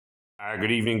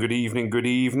Good evening, good evening, good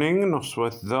evening.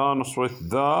 Noswaith.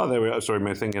 There we are. Sorry,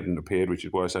 my thing hadn't appeared, which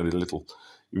is why I sounded a little.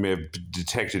 You may have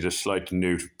detected a slight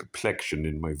note of perplexion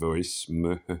in my voice.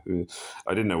 I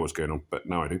didn't know what's going on, but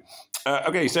now I do.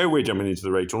 Okay, so we're jumping into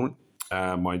the raid tournament.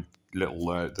 My little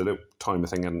the little timer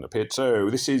thing hadn't appeared.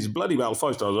 So this is Bloody Battle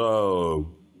 5 stars. Oh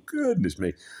goodness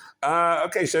me.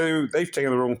 Okay, so they've taken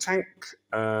the wrong tank.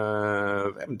 They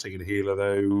haven't taken a healer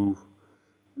though.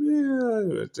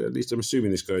 Yeah, at least I'm assuming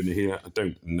this guy in here. I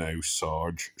don't know,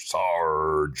 Sarge.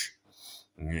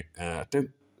 I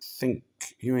don't think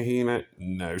you're a healer.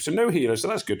 No, so no healer, so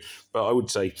that's good. But I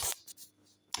would say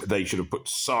they should have put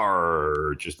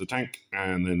Sarge as the tank,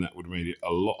 and then that would have made it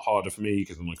a lot harder for me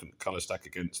because then I couldn't colour stack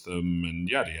against them, and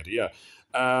yada yada yada.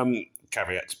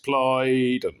 Caveats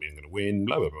applied. Doesn't mean I'm going to win.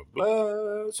 Blah blah blah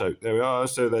blah. So there we are.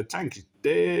 So the tank is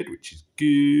dead, which is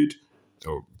good.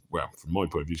 Or well, from my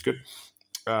point of view, it's good.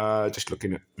 Just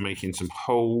looking at making some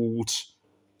holds.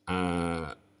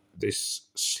 This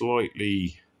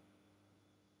slightly,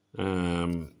 I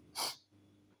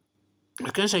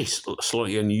was going to say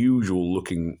slightly unusual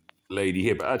looking lady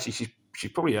here, but actually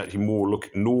she's probably actually more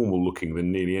normal looking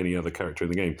than nearly any other character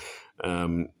in the game.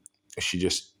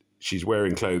 She's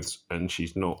wearing clothes and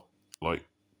she's not like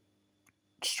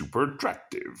super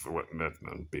attractive.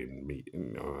 I'm being me.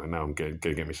 Now I'm going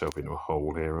to get myself into a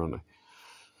hole here, aren't I?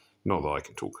 Not that I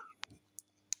can talk.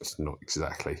 It's not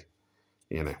exactly,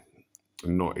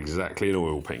 not exactly an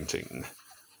oil painting,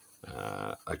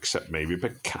 except maybe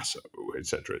Picasso,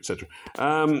 etc., etc.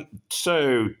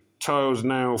 So tiles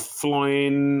now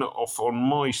flying off on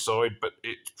my side, but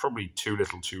it's probably too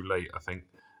little, too late. I think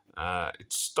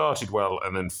it started well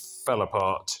and then fell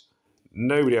apart.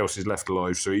 Nobody else is left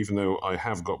alive, so even though I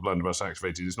have got blunderbuss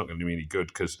activated, it's not going to do me any good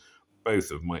because both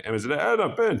of my Emmas are dead. Oh, no,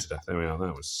 burned to death. There we are.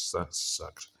 That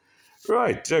sucked.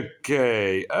 Right,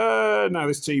 okay. Now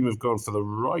this team have gone for the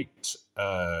right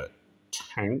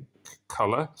tank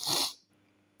colour.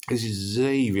 This is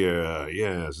Xavier,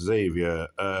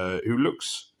 who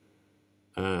looks,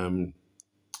 I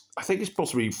think it's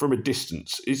possibly from a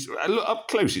distance. Up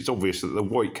close, it's obvious that the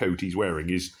white coat he's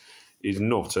wearing is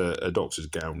not a doctor's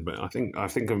gown, but I think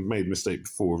I've made a mistake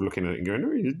before of looking at it and going,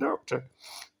 oh, he's a doctor.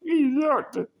 He's a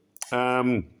doctor.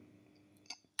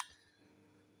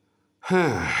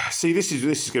 See, this is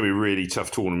going to be a really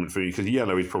tough tournament for me because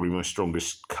yellow is probably my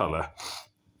strongest colour.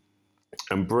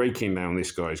 And breaking down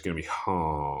this guy is going to be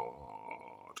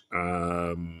hard.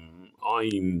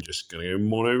 I'm just going to go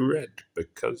mono red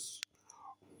because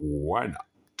why not?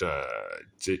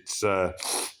 Oh,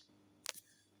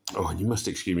 and you must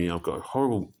excuse me. I've got a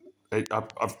horrible.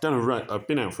 I've done a run. I've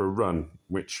been out for a run,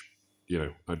 which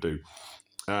I do,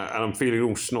 and I'm feeling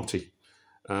all snotty.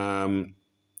 And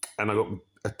I got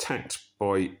attacked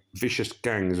by vicious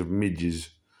gangs of midges.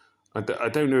 I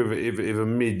don't know if a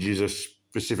midge is a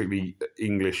specifically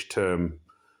English term.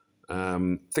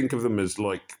 Think of them as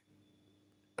like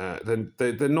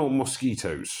they're not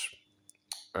mosquitoes.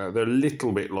 They're a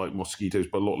little bit like mosquitoes,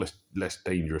 but a lot less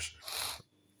dangerous.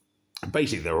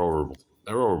 Basically, they're horrible.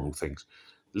 They're horrible things.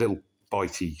 Little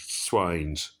bitey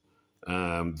swines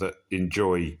that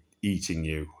enjoy eating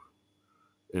you.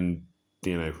 And,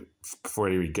 before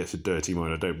anyone gets a dirty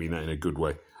mind, I don't mean that in a good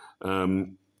way. So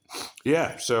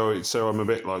I'm a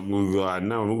bit like,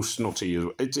 now I'm all snotty.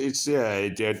 If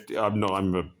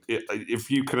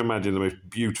you can imagine the most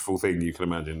beautiful thing you can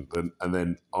imagine,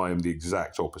 then I am the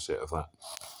exact opposite of that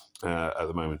at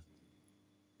the moment.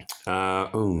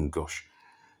 Oh, gosh.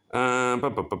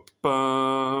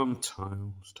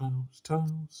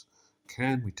 Tiles.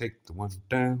 Can we take the one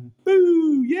down?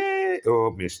 Boo, yeah!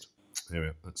 Oh, missed. There we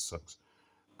go. That sucks.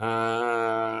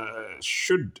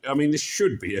 This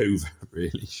should be over,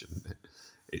 really, shouldn't it?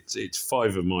 It's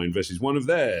 5 of mine versus 1 of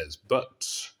theirs,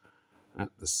 but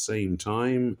at the same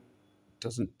time, it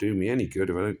doesn't do me any good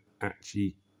if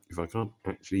I can't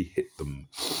actually hit them.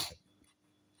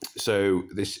 So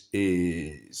this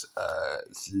is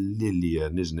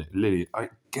Lillian, isn't it? Lillian. I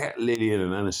get Lillian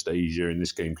and Anastasia in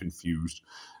this game confused.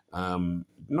 I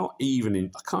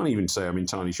can't even say I'm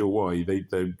entirely sure why.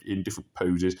 They're in different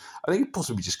poses. I think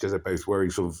possibly just because they're both wearing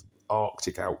sort of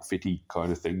Arctic outfitty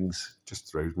kind of things.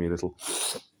 Just throws me a little.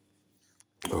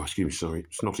 Oh, excuse me, sorry.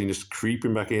 Snottiness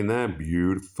creeping back in there.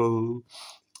 Beautiful.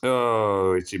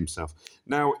 Oh, it's himself.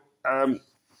 Now,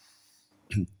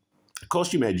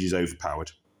 Costume Edge is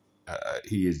overpowered.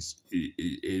 It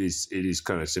is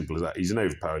kind of simple as that. He's an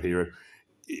overpowered hero.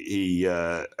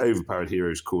 Overpowered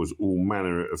heroes cause all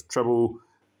manner of trouble.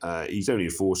 He's only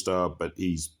a 4-star, but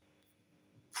he's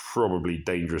probably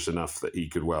dangerous enough that he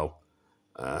could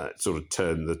sort of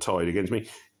turn the tide against me,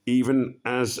 even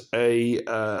as a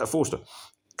 4-star.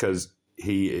 because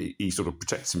he sort of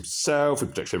protects himself, he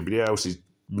protects everybody else. His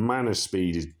mana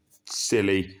speed is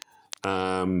silly.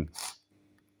 And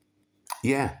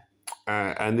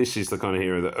this is the kind of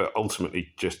hero that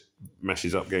ultimately just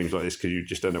messes up games like this because you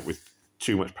just end up with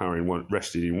too much power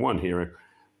rested in one hero,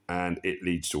 and it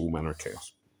leads to all manner of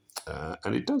chaos.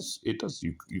 And it does.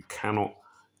 You cannot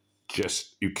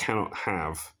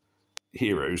have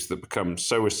heroes that become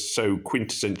so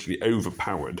quintessentially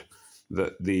overpowered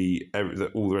that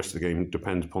that all the rest of the game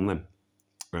depends upon them,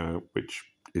 which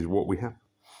is what we have.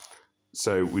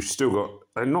 So we've still got.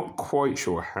 I'm not quite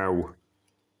sure how.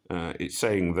 It's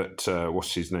saying that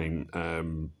what's his name?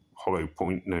 Hollow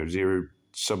Point? No,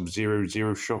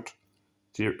 Sub-Zero shot.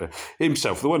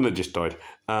 Himself, the one that just died.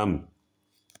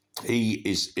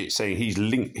 It's saying he's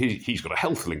linked. He's got a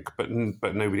health link, but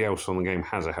nobody else on the game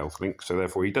has a health link, so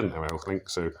therefore he doesn't have a health link.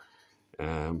 So,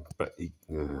 but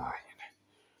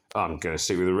I'm going to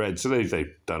stick with the red. So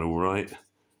they've done all right.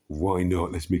 Why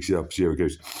not? Let's mix it up. See how it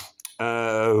goes.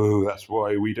 Oh, that's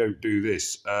why we don't do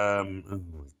this. Oh my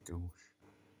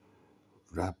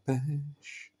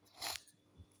gosh,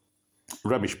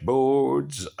 rubbish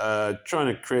boards.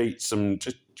 Trying to create some,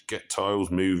 just get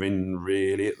tiles moving.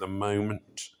 Really, at the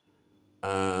moment.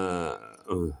 Right,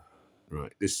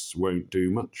 this won't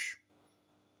do much.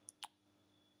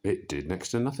 It did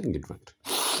next to nothing, in fact.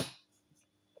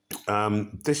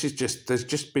 This is just, there's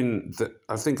just been,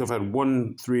 I think I've had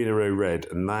 1 3 in a row red,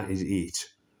 and that is it.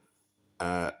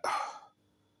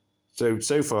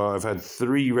 So far I've had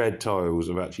 3 red tiles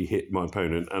have actually hit my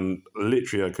opponent, and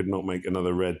literally I could not make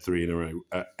another red 3 in a row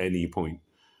at any point.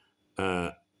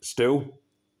 Still.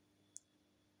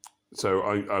 So,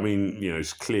 I mean,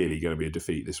 it's clearly going to be a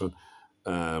defeat, this one.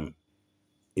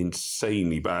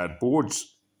 Insanely bad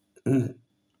boards.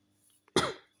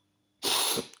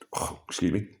 Oh,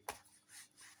 excuse me.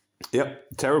 Yep,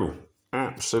 terrible.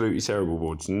 Absolutely terrible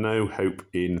boards. No hope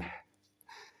in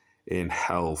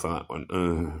hell for that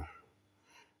one.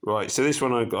 Right, so this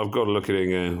one I've got to look at it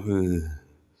and go,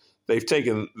 they've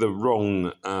taken the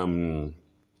wrong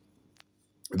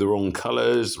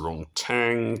colours, the wrong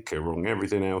tank, wrong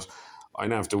everything else. I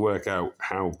now have to work out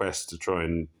how best to try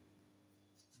and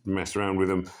mess around with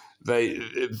them.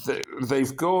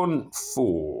 They've gone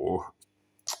for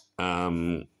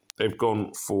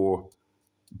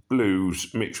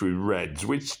blues mixed with reds,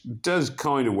 which does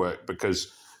kind of work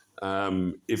because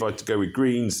if I had to go with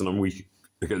greens, then I'm weak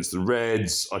against the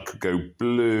reds. I could go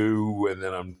blue, and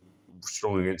then I'm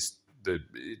strong against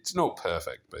it's not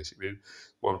perfect, basically,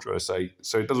 what I'm trying to say.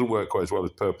 So it doesn't work quite as well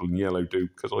as purple and yellow do,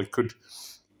 because I could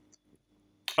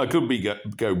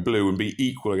go blue and be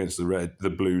equal against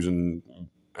the blues, and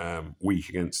weak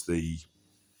against the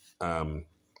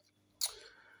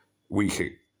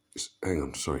hang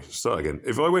on, sorry, start again.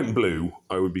 If I went blue,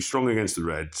 I would be strong against the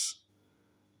reds,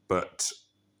 but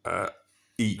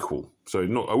equal. So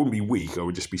I wouldn't be weak, I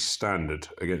would just be standard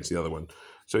against the other one.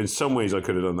 So in some ways I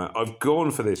could have done that. I've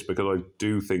gone for this because I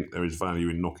do think there is value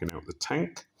in knocking out the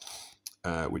tank,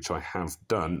 which I have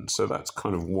done. So that's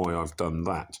kind of why I've done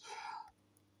that.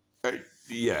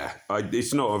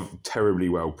 It's not a terribly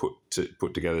well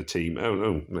put together team.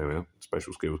 Oh, there we are.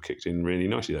 Special skills kicked in really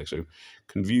nicely there. So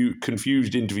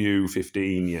confused interview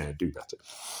 15. Yeah, do better.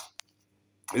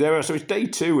 There we are. So it's day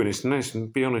 2, and it's nice.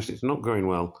 And be honest, it's not going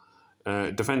well.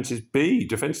 Defense is B.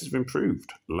 Defense has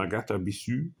improved. Lagata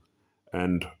Bissu,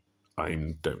 and I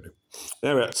don't know.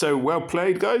 There we are. So well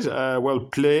played, guys. Well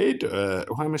played.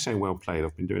 Why am I saying well played?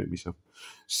 I've been doing it myself.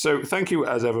 So thank you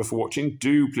as ever for watching.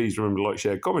 Do please remember to like,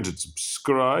 share, comment, and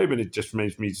subscribe. And it just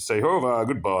remains me to say, Hova,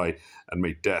 goodbye, and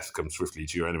may death come swiftly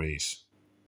to your enemies.